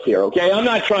realist here, okay? I'm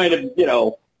not trying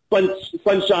to,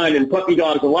 sunshine and puppy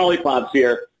dogs and lollipops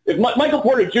here. If Michael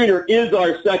Porter Jr. is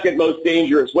our second most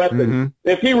dangerous weapon,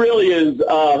 if he really is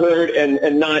hurt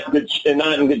and not in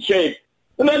good shape,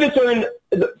 the Nuggets are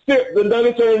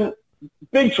in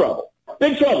big trouble.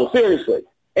 Big trouble, seriously.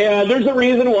 And there's a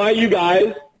reason why you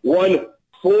guys won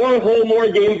 4 whole more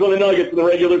games than the Nuggets in the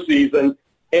regular season.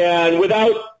 And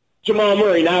without Jamal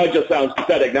Murray, now it just sounds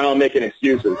pathetic. Now I'm making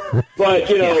excuses. But,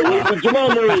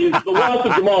 the loss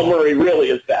of Jamal Murray really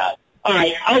is bad. All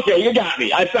right, okay, you got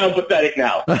me. I sound pathetic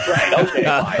now. Right, okay,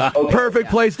 fine. Okay.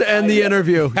 Perfect place to end the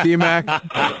interview, D-Mac.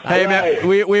 Hey, man,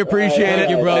 we appreciate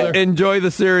it. You, brother. Enjoy the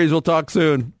series. We'll talk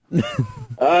soon. All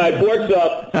right, forks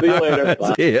up. See you later.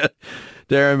 Bye. See ya.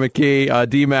 Darren McKee,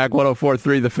 D-Mac,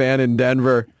 104.3, The Fan in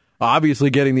Denver.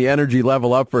 Obviously getting the energy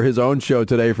level up for his own show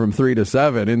today from 3 to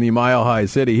 7 in the Mile High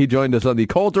City. He joined us on the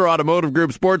Coulter Automotive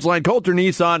Group Sports Line. Coulter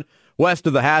Nissan, west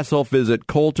of the Hassel. Visit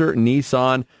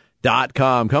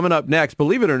CoulterNissan.com. Coming up next,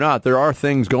 believe it or not, there are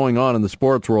things going on in the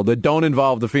sports world that don't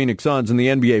involve the Phoenix Suns in the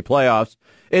NBA playoffs.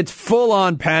 It's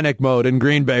full-on panic mode in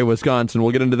Green Bay, Wisconsin.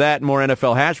 We'll get into that and more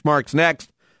NFL hash marks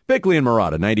next.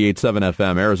 Bickley+Marotta, 98.7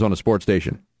 FM, Arizona Sports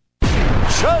Station.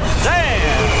 Shazam!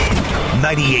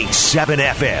 98.7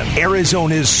 FM,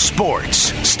 Arizona's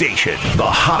sports station. The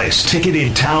hottest ticket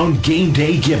in town game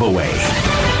day giveaway.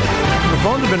 The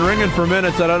phones have been ringing for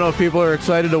minutes. I don't know if people are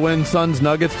excited to win Suns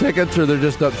Nuggets tickets or they're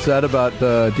just upset about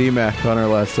D-Mac on our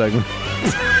last segment.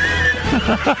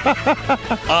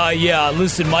 Yeah,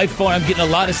 listen, my phone, I'm getting a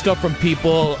lot of stuff from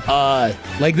people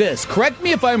like this. Correct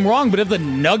me if I'm wrong, but have the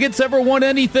Nuggets ever won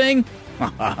anything?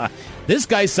 This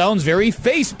guy sounds very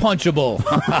face punchable.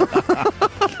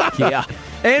 Yeah.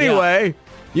 Anyway,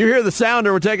 You hear the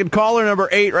sounder. We're taking caller number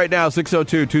 8 right now,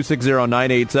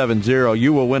 602-260-9870.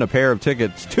 You will win a pair of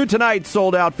tickets to tonight's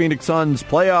sold-out Phoenix Suns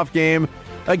playoff game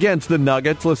against the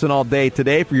Nuggets. Listen all day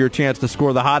today for your chance to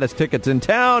score the hottest tickets in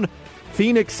town.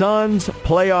 Phoenix Suns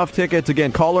playoff tickets.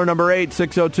 Again, caller number 8,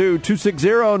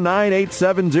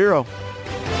 602-260-9870.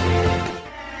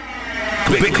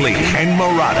 Bickley and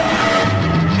Marotta.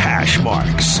 Hash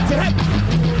marks.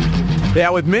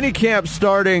 Yeah, with minicamp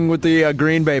starting with the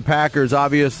Green Bay Packers,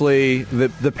 obviously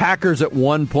the Packers at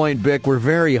one point, Bick, were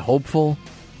very hopeful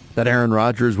that Aaron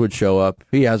Rodgers would show up.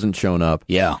 He hasn't shown up.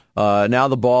 Yeah. Now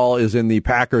the ball is in the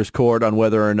Packers' court on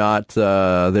whether or not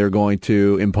they're going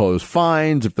to impose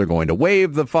fines, if they're going to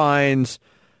waive the fines.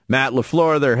 Matt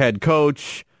LaFleur, their head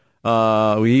coach,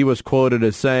 he was quoted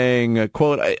as saying,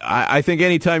 quote, I think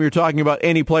anytime you're talking about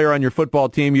any player on your football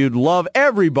team, you'd love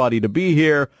everybody to be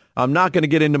here. I'm not going to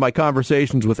get into my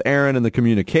conversations with Aaron and the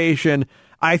communication.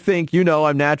 I think,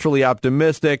 I'm naturally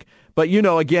optimistic. But,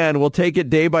 again, we'll take it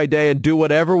day by day and do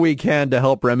whatever we can to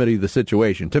help remedy the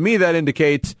situation. To me, that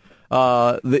indicates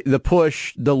the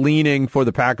push, the leaning for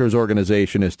the Packers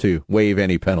organization is to waive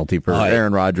any penalty for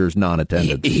Aaron Rodgers'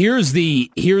 non-attendance. Here's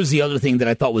the other thing that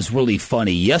I thought was really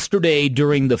funny. Yesterday,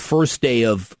 during the first day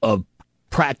of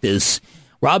practice,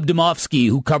 Rob Domofsky,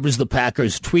 who covers the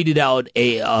Packers, tweeted out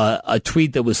a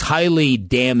tweet that was highly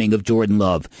damning of Jordan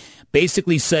Love.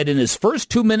 Basically said in his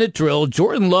first 2-minute drill,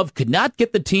 Jordan Love could not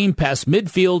get the team past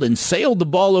midfield and sailed the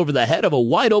ball over the head of a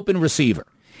wide-open receiver.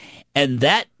 And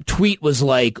that tweet was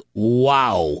like,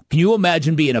 wow. Can you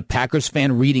imagine being a Packers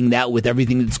fan reading that with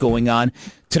everything that's going on?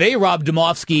 Today, Rob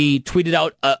Domofsky tweeted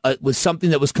out was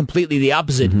something that was completely the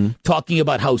opposite, talking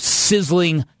about how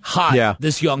sizzling hot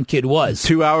this young kid was.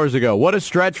 2 hours ago. What a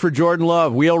stretch for Jordan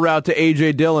Love. Wheel route to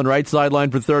A.J. Dillon, right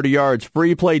sideline for 30 yards.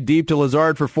 Free play deep to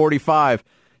Lazard for 45.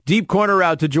 Deep corner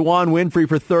route to Juwan Winfrey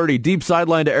for 30. Deep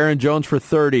sideline to Aaron Jones for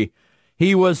 30.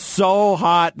 He was so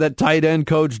hot that tight end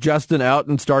coach Justin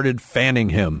Outen started fanning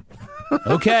him.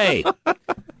 Okay.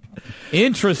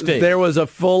 Interesting. There was a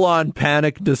full-on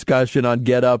panic discussion on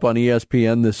Get Up on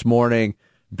ESPN this morning,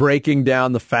 breaking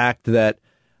down the fact that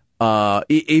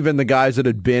even the guys that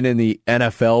had been in the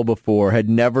NFL before had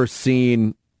never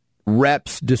seen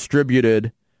reps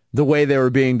distributed the way they were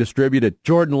being distributed.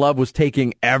 Jordan Love was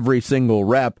taking every single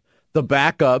rep. The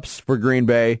backups for Green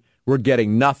Bay were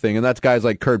getting nothing, and that's guys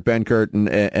like Kurt Benkert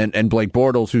and Blake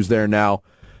Bortles, who's there now.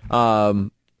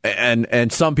 And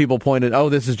some people pointed,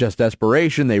 this is just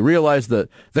desperation. They realize the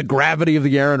gravity of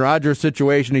the Aaron Rodgers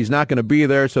situation. He's not going to be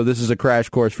there, so this is a crash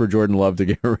course for Jordan Love to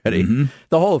get ready.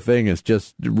 The whole thing has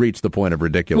just reached the point of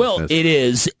ridiculousness. Well, it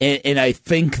is, and I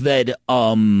think that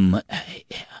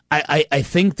I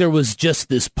think there was just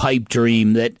this pipe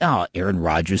dream that Aaron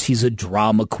Rodgers, he's a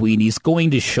drama queen. He's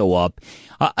going to show up.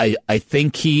 I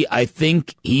think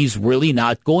he's really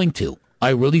not going to. I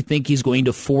really think he's going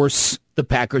to force the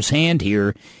Packers' hand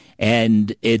here,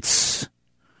 and it's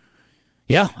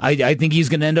I think he's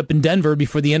going to end up in Denver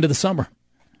before the end of the summer.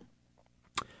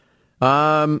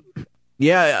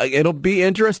 Yeah, it'll be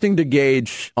interesting to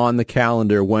gauge on the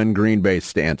calendar when Green Bay's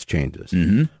stance changes.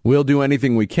 We'll do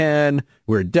anything we can.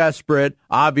 We're desperate.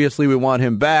 Obviously, we want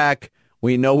him back.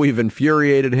 We know we've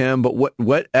infuriated him,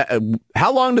 but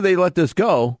how long do they let this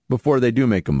go before they do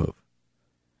make a move?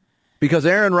 Because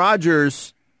Aaron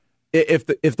Rodgers, if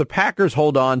the Packers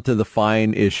hold on to the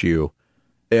fine issue,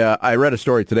 I read a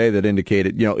story today that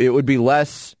indicated, it would be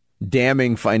less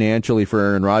damning financially for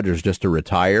Aaron Rodgers just to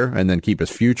retire and then keep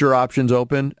his future options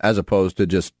open as opposed to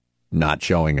just not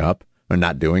showing up or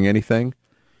not doing anything.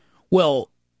 Well,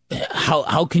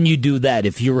 how can you do that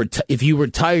if you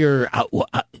retire?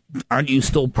 Aren't you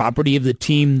still property of the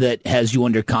team that has you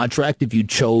under contract if you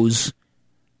chose?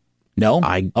 No,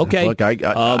 okay. Look,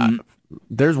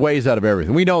 there's ways out of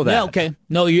everything. We know that. Yeah, okay.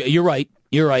 No, you're right.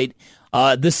 You're right.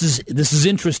 This is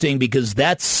interesting because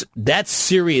that's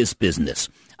serious business.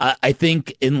 I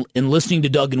think in listening to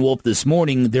Doug and Wolf this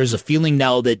morning, there's a feeling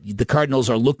now that the Cardinals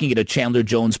are looking at a Chandler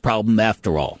Jones problem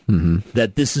after all.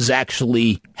 That this is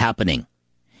actually happening.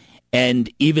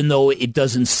 And even though it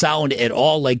doesn't sound at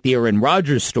all like the Aaron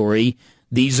Rodgers story,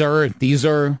 these are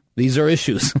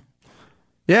issues.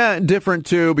 Yeah, different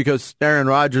too because Aaron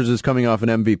Rodgers is coming off an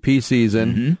MVP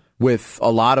season with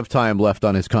a lot of time left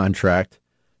on his contract.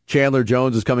 Chandler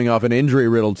Jones is coming off an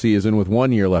injury-riddled season with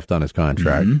 1 year left on his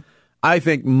contract. I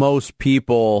think most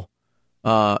people,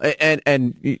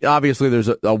 and obviously there's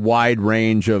a wide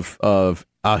range of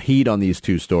heat on these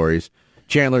two stories.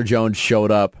 Chandler Jones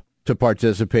showed up to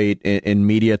participate in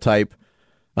media-type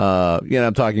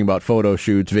I'm talking about photo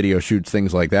shoots, video shoots,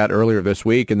 things like that earlier this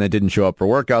week, and they didn't show up for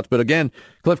workouts. But again,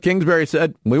 Cliff Kingsbury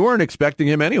said we weren't expecting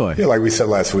him anyway. Yeah, like we said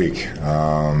last week,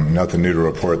 nothing new to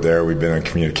report there. We've been in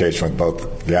communication with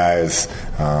both guys.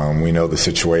 We know the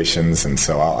situations, and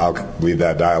so I'll leave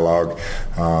that dialogue,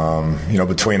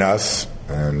 between us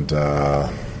and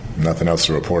nothing else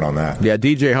to report on that. Yeah,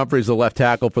 DJ Humphries, the left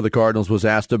tackle for the Cardinals, was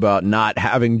asked about not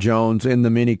having Jones in the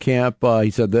mini camp. He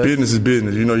said this. Business is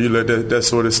business. You let that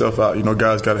sort itself out.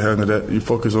 Guys got to handle that. You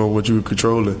focus on what you can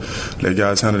control and let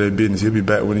guys handle their business. He'll be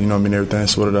back when,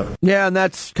 everything's sorted out. Yeah, and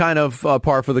that's kind of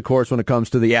par for the course when it comes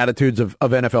to the attitudes of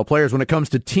NFL players. When it comes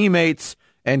to teammates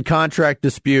and contract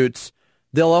disputes,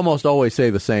 they'll almost always say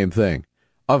the same thing.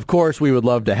 Of course, we would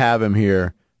love to have him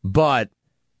here, but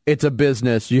it's a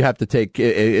business. You have to take,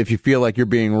 if you feel like you're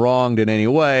being wronged in any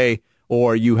way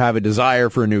or you have a desire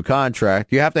for a new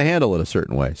contract, you have to handle it a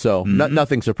certain way. So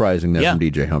nothing surprising there from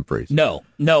DJ Humphries. No.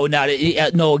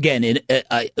 Again,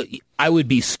 I would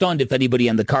be stunned if anybody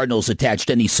on the Cardinals attached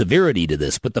any severity to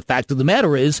this. But the fact of the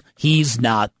matter is he's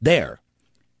not there.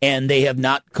 And they have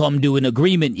not come to an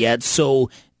agreement yet.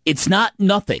 So it's not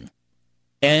nothing.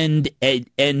 And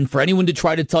for anyone to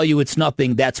try to tell you it's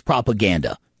nothing, that's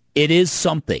propaganda. It is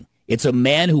something. It's a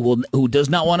man who does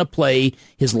not want to play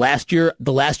the last year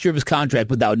of his contract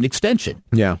without an extension.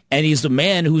 Yeah, and he's a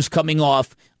man who's coming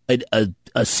off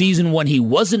a season when he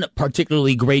wasn't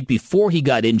particularly great before he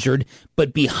got injured,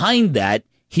 but behind that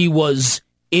he was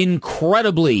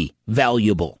incredibly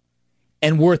valuable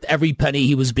and worth every penny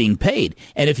he was being paid.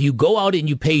 And if you go out and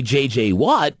you pay J.J.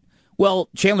 Watt, well,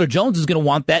 Chandler Jones is going to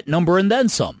want that number and then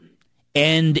some.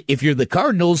 And if you're the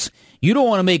Cardinals, you don't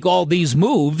want to make all these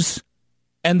moves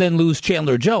and then lose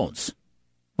Chandler Jones.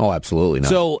 Oh, absolutely not.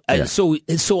 So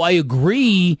I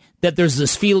agree that there's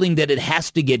this feeling that it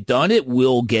has to get done. It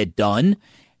will get done,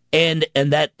 and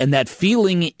that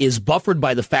feeling is buffered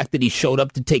by the fact that he showed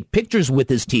up to take pictures with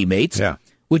his teammates. Yeah.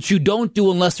 Which you don't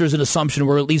do unless there's an assumption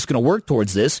we're at least going to work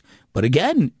towards this. But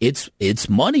again, it's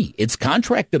money. It's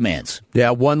contract demands. Yeah,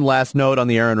 one last note on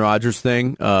the Aaron Rodgers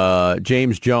thing.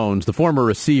 James Jones, the former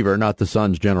receiver, not the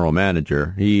Suns' general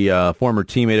manager, he former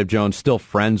teammate of Jones, still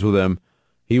friends with him.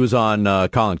 He was on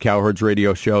Colin Cowherd's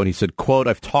radio show, and he said, quote,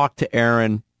 "I've talked to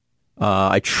Aaron.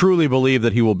 I truly believe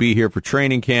that he will be here for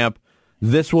training camp.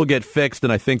 This will get fixed,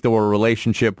 and I think that our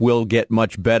relationship will get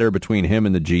much better between him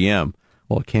and the GM."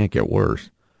 Well, it can't get worse.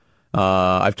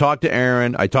 I've talked to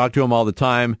Aaron. I talk to him all the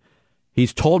time.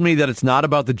 He's told me that it's not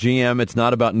about the GM. It's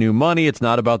not about new money. It's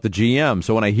not about the GM.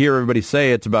 So when I hear everybody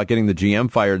say it's about getting the GM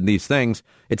fired and these things,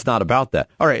 it's not about that.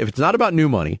 All right, if it's not about new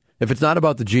money, if it's not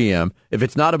about the GM, if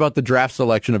it's not about the draft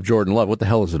selection of Jordan Love, what the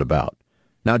hell is it about?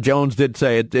 Now, Jones did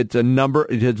say his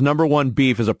number one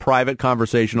beef is a private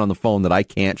conversation on the phone that I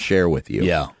can't share with you.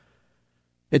 Yeah.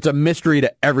 It's a mystery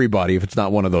to everybody if it's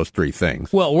not one of those three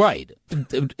things. Well, right.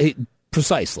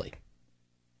 Precisely.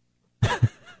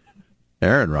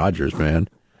 Aaron Rodgers, man.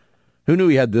 Who knew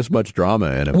he had this much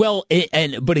drama in him? Well,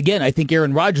 but again, I think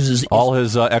Aaron Rodgers is all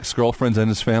his ex-girlfriends and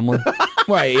his family.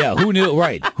 Right, yeah. Who knew?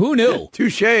 Right. Who knew?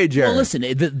 Touché, Jerry. Well, listen,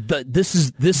 this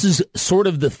is sort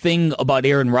of the thing about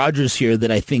Aaron Rodgers here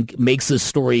that I think makes this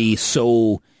story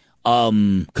so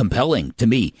compelling to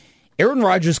me. Aaron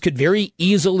Rodgers could very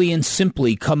easily and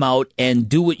simply come out and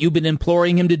do what you've been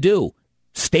imploring him to do.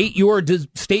 State your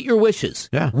wishes.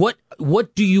 Yeah.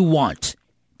 What do you want?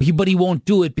 But he won't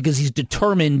do it because he's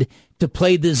determined to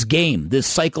play this game, this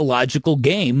psychological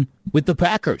game with the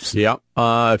Packers. Yeah.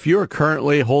 If you are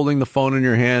currently holding the phone in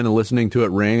your hand and listening to it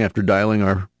ring after dialing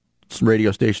our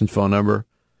radio station's phone number,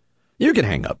 you can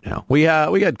hang up now. We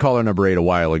had caller number 8 a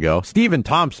while ago. Stephen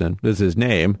Thompson is his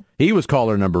name. He was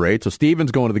caller number 8, so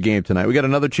Stephen's going to the game tonight. We got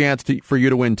another chance for you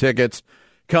to win tickets.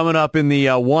 Coming up in the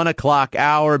 1 o'clock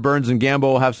hour, Burns and Gambo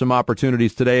will have some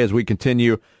opportunities today as we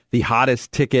continue the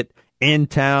hottest ticket in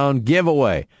town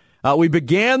giveaway. We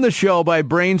began the show by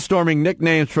brainstorming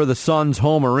nicknames for the Suns'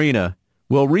 home arena.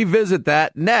 We'll revisit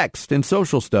that next in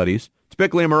Social Studies. It's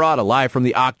Bickley+Marotta live from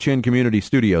the Ak-Chin Community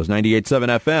Studios,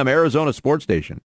 98.7 FM, Arizona Sports Station.